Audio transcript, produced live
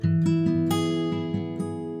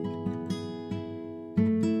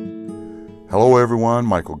Hello everyone,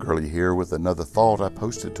 Michael Gurley here with another thought I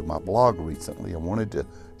posted to my blog recently. I wanted to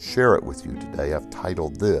share it with you today. I've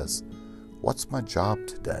titled this, What's My Job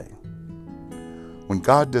Today? When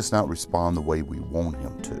God does not respond the way we want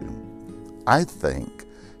Him to, I think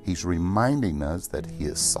He's reminding us that He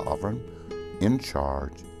is sovereign, in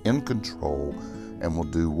charge, in control, and will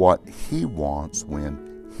do what He wants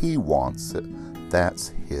when He wants it. That's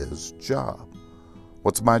His job.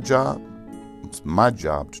 What's my job? It's my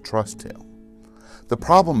job to trust Him. The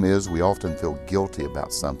problem is we often feel guilty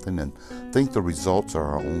about something and think the results are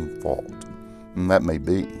our own fault. And that may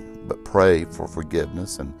be, but pray for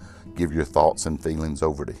forgiveness and give your thoughts and feelings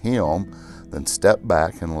over to Him, then step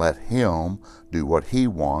back and let Him do what He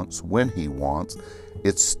wants when He wants.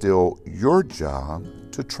 It's still your job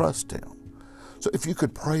to trust Him. So if you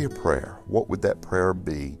could pray a prayer, what would that prayer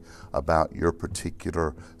be about your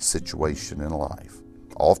particular situation in life?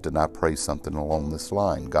 Often I pray something along this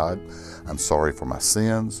line. God, I'm sorry for my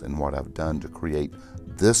sins and what I've done to create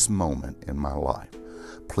this moment in my life.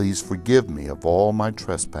 Please forgive me of all my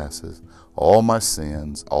trespasses, all my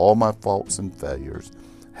sins, all my faults and failures.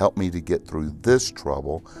 Help me to get through this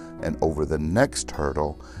trouble and over the next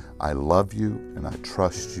hurdle. I love you and I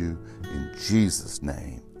trust you in Jesus'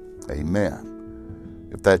 name. Amen.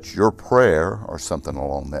 If that's your prayer or something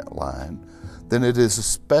along that line, then it is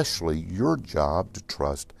especially your job to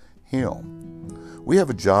trust Him. We have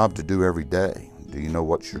a job to do every day. Do you know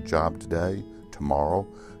what's your job today, tomorrow,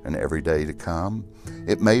 and every day to come?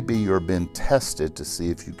 It may be you're being tested to see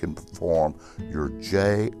if you can perform your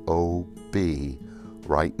J-O-B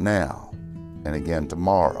right now, and again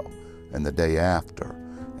tomorrow, and the day after,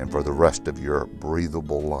 and for the rest of your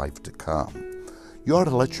breathable life to come. You ought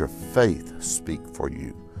to let your faith speak for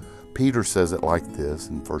you. Peter says it like this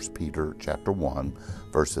in 1 Peter chapter 1,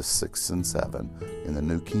 verses 6 and 7 in the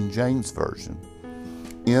New King James Version.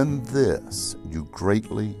 In this you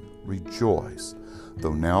greatly rejoice,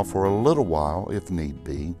 though now for a little while, if need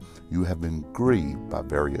be, you have been grieved by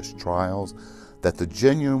various trials, that the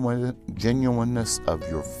genuineness of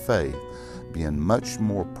your faith, being much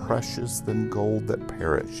more precious than gold that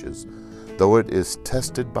perishes, though it is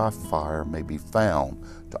tested by fire, may be found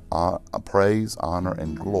to praise, honor,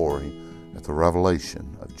 and glory at the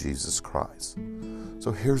revelation of Jesus Christ.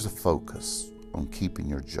 So here's a focus on keeping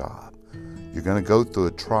your job. You're going to go through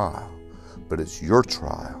a trial, but it's your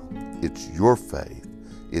trial, it's your faith,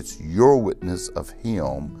 it's your witness of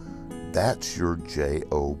Him. That's your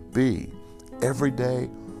J-O-B. Every day,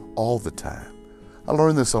 all the time. I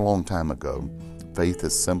learned this a long time ago. Faith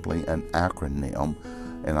is simply an acronym,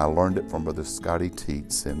 and I learned it from Brother Scotty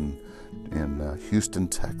Teets in Houston,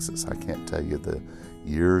 Texas. I can't tell you the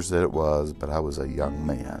years that it was, but I was a young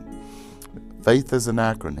man. Faith is an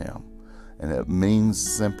acronym, and it means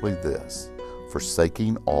simply this: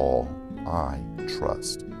 forsaking all, I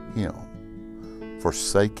trust Him.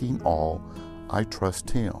 Forsaking all, I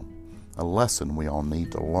trust Him. A lesson we all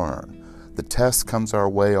need to learn. The test comes our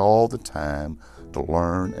way all the time to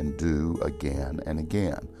learn and do again and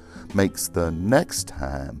again. Makes the next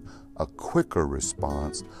time a quicker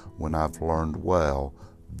response when I've learned well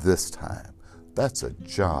this time. That's a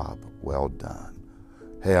job well done.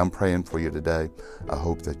 Hey, I'm praying for you today. I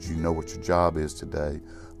hope that you know what your job is today.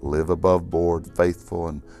 Live above board, faithful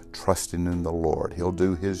and trusting in the Lord. He'll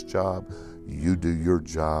do His job. You do your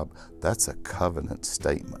job. That's a covenant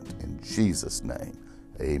statement. In Jesus' name,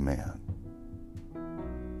 amen.